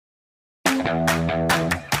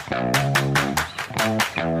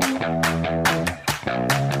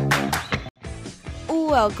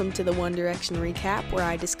Welcome to the One Direction Recap, where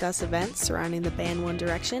I discuss events surrounding the band One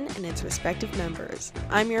Direction and its respective members.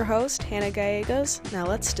 I'm your host, Hannah Gallegos. Now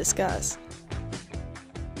let's discuss.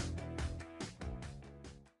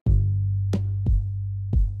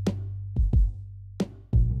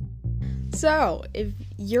 So, if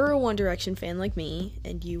you're a One Direction fan like me,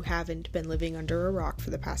 and you haven't been living under a rock for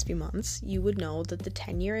the past few months, you would know that the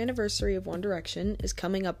 10-year anniversary of One Direction is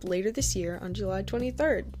coming up later this year on July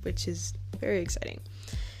 23rd, which is very exciting.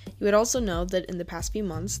 You would also know that in the past few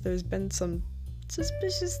months, there's been some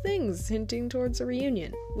suspicious things hinting towards a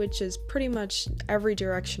reunion, which is pretty much every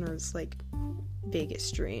Directioner's,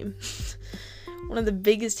 biggest dream. One of the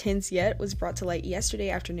biggest hints yet was brought to light yesterday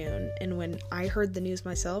afternoon, and when I heard the news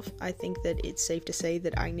myself, I think that it's safe to say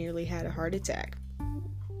that I nearly had a heart attack.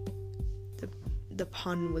 The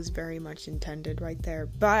pun was very much intended right there,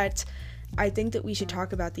 but I think that we should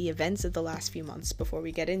talk about the events of the last few months before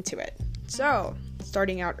we get into it. So,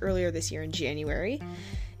 starting out earlier this year in January,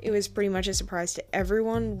 it was pretty much a surprise to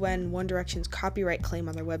everyone when One Direction's copyright claim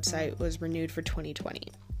on their website was renewed for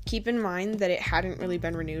 2020. Keep in mind that it hadn't really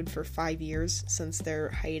been renewed for 5 years since their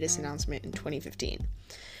hiatus announcement in 2015.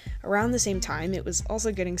 Around the same time, it was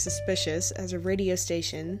also getting suspicious as a radio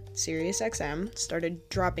station, SiriusXM, started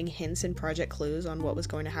dropping hints and project clues on what was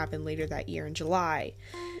going to happen later that year in July.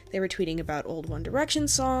 They were tweeting about old One Direction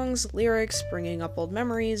songs, lyrics, bringing up old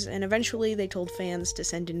memories, and eventually they told fans to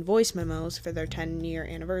send in voice memos for their 10-year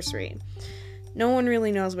anniversary. No one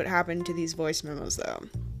really knows what happened to these voice memos, though.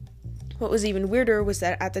 What was even weirder was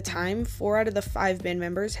that at the time, 4 out of the 5 band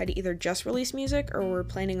members had either just released music or were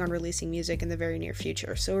planning on releasing music in the very near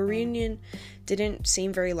future, so a reunion didn't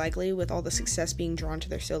seem very likely with all the success being drawn to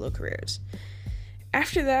their solo careers.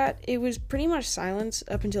 After that, it was pretty much silence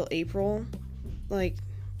up until April,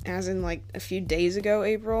 as in a few days ago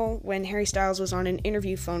April, when Harry Styles was on an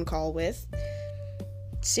interview phone call with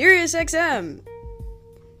SiriusXM.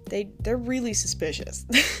 They're really suspicious.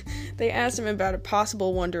 They asked him about a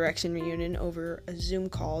possible One Direction reunion over a Zoom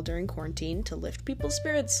call during quarantine to lift people's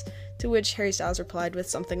spirits, to which Harry Styles replied with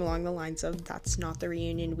something along the lines of, "That's not the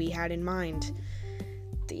reunion we had in mind."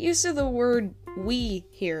 The use of the word "we"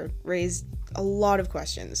 here raised a lot of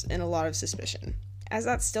questions and a lot of suspicion. As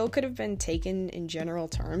that still could have been taken in general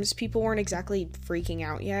terms, people weren't exactly freaking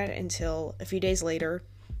out yet until a few days later,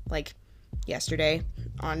 yesterday,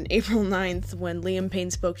 on April 9th, when Liam Payne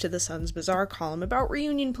spoke to the Sun's Bazaar column about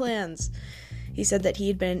reunion plans. He said that he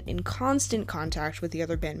had been in constant contact with the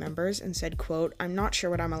other band members and said, quote, "I'm not sure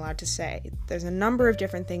what I'm allowed to say. There's a number of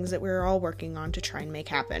different things that we're all working on to try and make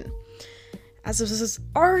happen." As this was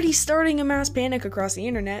already starting a mass panic across the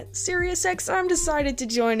internet, SiriusXM decided to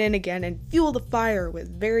join in again and fuel the fire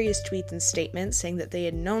with various tweets and statements saying that they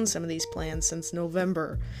had known some of these plans since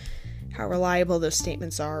November. How reliable those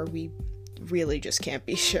statements are, we really just can't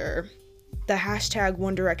be sure. The hashtag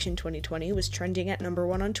OneDirection2020 was trending at number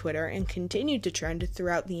 1 on Twitter and continued to trend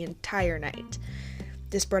throughout the entire night.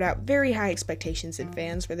 This brought out very high expectations in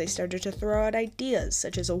fans, where they started to throw out ideas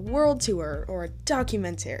such as a world tour or a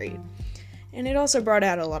documentary. And it also brought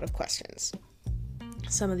out a lot of questions.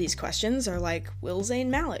 Some of these questions are like, will Zayn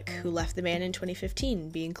Malik, who left the band in 2015,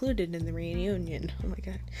 be included in the reunion? Oh my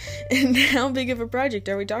god. And how big of a project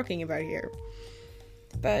are we talking about here?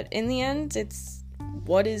 But in the end, it's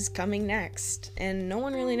what is coming next, and no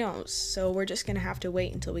one really knows, so we're just gonna have to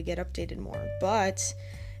wait until we get updated more. But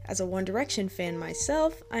as a One Direction fan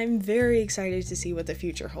myself, I'm very excited to see what the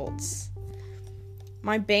future holds.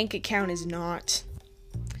 My bank account is not,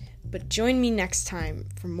 but join me next time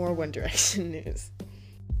for more One Direction news.